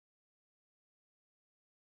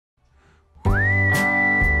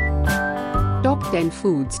10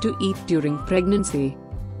 foods to eat during pregnancy.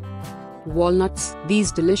 Walnuts.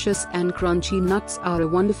 These delicious and crunchy nuts are a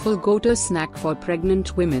wonderful go-to snack for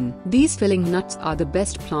pregnant women. These filling nuts are the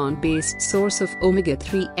best plant-based source of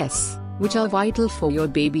omega-3s, which are vital for your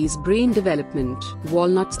baby's brain development.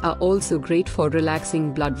 Walnuts are also great for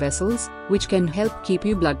relaxing blood vessels, which can help keep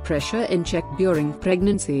your blood pressure in check during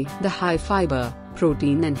pregnancy. The high fiber,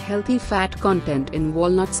 protein and healthy fat content in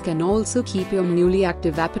walnuts can also keep your newly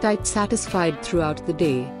active appetite satisfied throughout the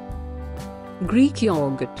day. Greek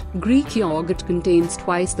yogurt. Greek yogurt contains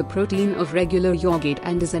twice the protein of regular yogurt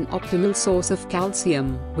and is an optimal source of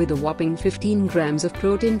calcium, with a whopping 15 grams of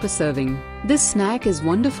protein per serving. This snack is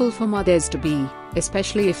wonderful for mothers-to-be,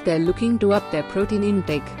 especially if they're looking to up their protein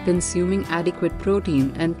intake. Consuming adequate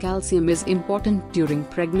protein and calcium is important during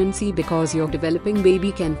pregnancy because your developing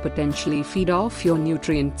baby can potentially feed off your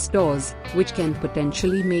nutrient stores, which can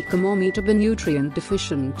potentially make a mommy to be nutrient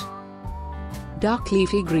deficient. Dark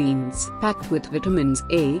leafy greens. Packed with vitamins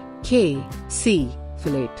A, K, C,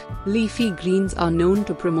 folate. Leafy greens are known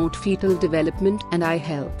to promote fetal development and eye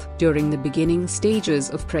health. During the beginning stages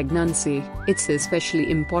of pregnancy, it's especially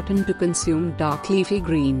important to consume dark leafy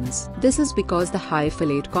greens. This is because the high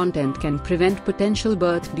folate content can prevent potential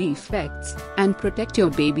birth defects and protect your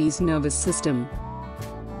baby's nervous system.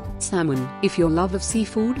 Salmon. If your love of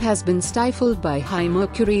seafood has been stifled by high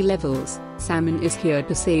mercury levels, salmon is here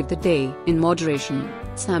to save the day. In moderation,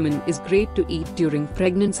 salmon is great to eat during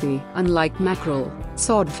pregnancy. Unlike mackerel,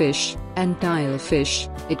 swordfish, and tilefish,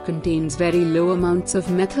 it contains very low amounts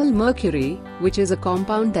of methyl mercury, which is a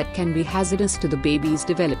compound that can be hazardous to the baby's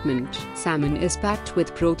development. Salmon is packed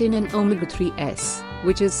with protein and omega-3s,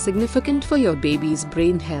 which is significant for your baby's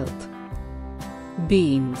brain health.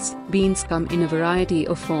 Beans. Beans come in a variety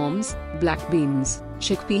of forms: black beans,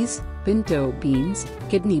 chickpeas, pinto beans,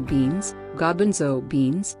 kidney beans, garbanzo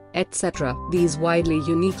beans, etc. These widely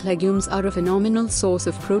unique legumes are a phenomenal source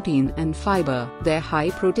of protein and fiber. Their high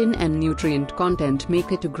protein and nutrient content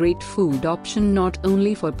make it a great food option not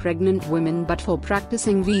only for pregnant women but for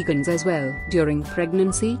practicing vegans as well. During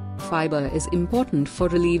pregnancy, fiber is important for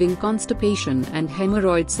relieving constipation and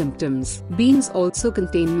hemorrhoid symptoms. Beans also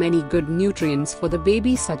contain many good nutrients for the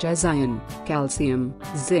baby such as iron, calcium,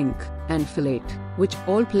 zinc, and folate, which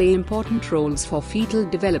all play important roles for fetal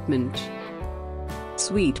development.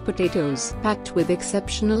 Sweet potatoes. Packed with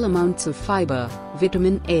exceptional amounts of fiber,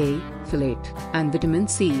 vitamin A, folate, and vitamin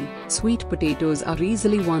C, sweet potatoes are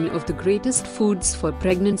easily one of the greatest foods for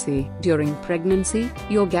pregnancy. During pregnancy,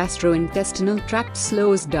 your gastrointestinal tract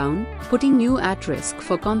slows down, putting you at risk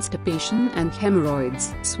for constipation and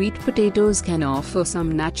hemorrhoids. Sweet potatoes can offer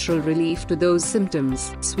some natural relief to those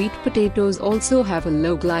symptoms. Sweet potatoes also have a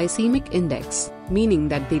low glycemic index, meaning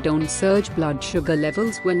that they don't surge blood sugar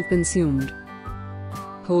levels when consumed.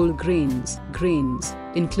 Whole grains. Grains,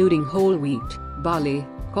 including whole wheat, barley,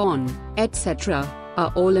 corn, etc.,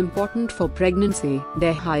 are all important for pregnancy.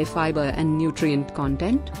 Their high fiber and nutrient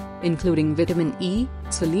content, including vitamin E,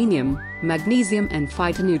 selenium, magnesium and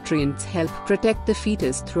phytonutrients, help protect the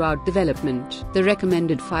fetus throughout development. The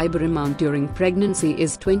recommended fiber amount during pregnancy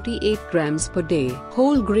is 28 grams per day.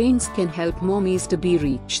 Whole grains can help mommies to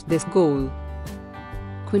reach this goal.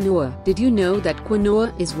 Quinoa. Did you know that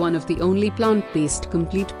quinoa is one of the only plant-based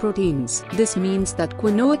complete proteins? This means that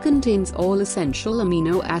quinoa contains all essential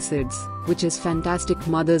amino acids, which is fantastic for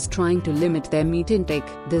mothers trying to limit their meat intake.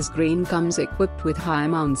 This grain comes equipped with high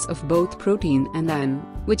amounts of both protein and iron,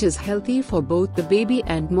 which is healthy for both the baby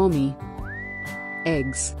and mommy.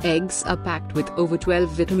 Eggs. Eggs are packed with over 12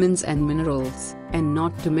 vitamins and minerals, and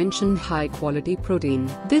not to mention high-quality protein.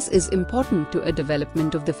 This is important to a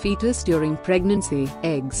development of the fetus during pregnancy.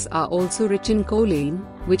 Eggs are also rich in choline,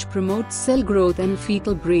 which promotes cell growth and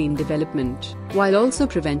fetal brain development, while also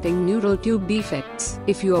preventing neural tube defects.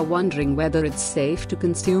 If you are wondering whether it's safe to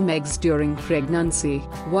consume eggs during pregnancy,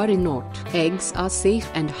 worry not. Eggs are safe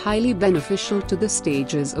and highly beneficial to the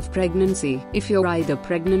stages of pregnancy. If you're either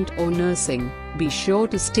pregnant or nursing, be sure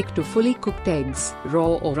to stick to fully cooked eggs.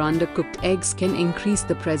 Raw or undercooked eggs can increase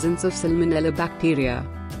the presence of Salmonella bacteria.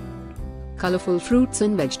 Colorful fruits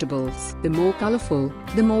and vegetables. The more colorful,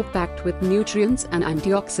 the more packed with nutrients and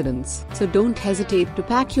antioxidants. So don't hesitate to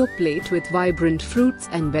pack your plate with vibrant fruits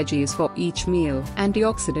and veggies for each meal.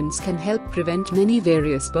 Antioxidants can help prevent many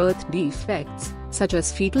various birth defects, such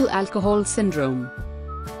as fetal alcohol syndrome.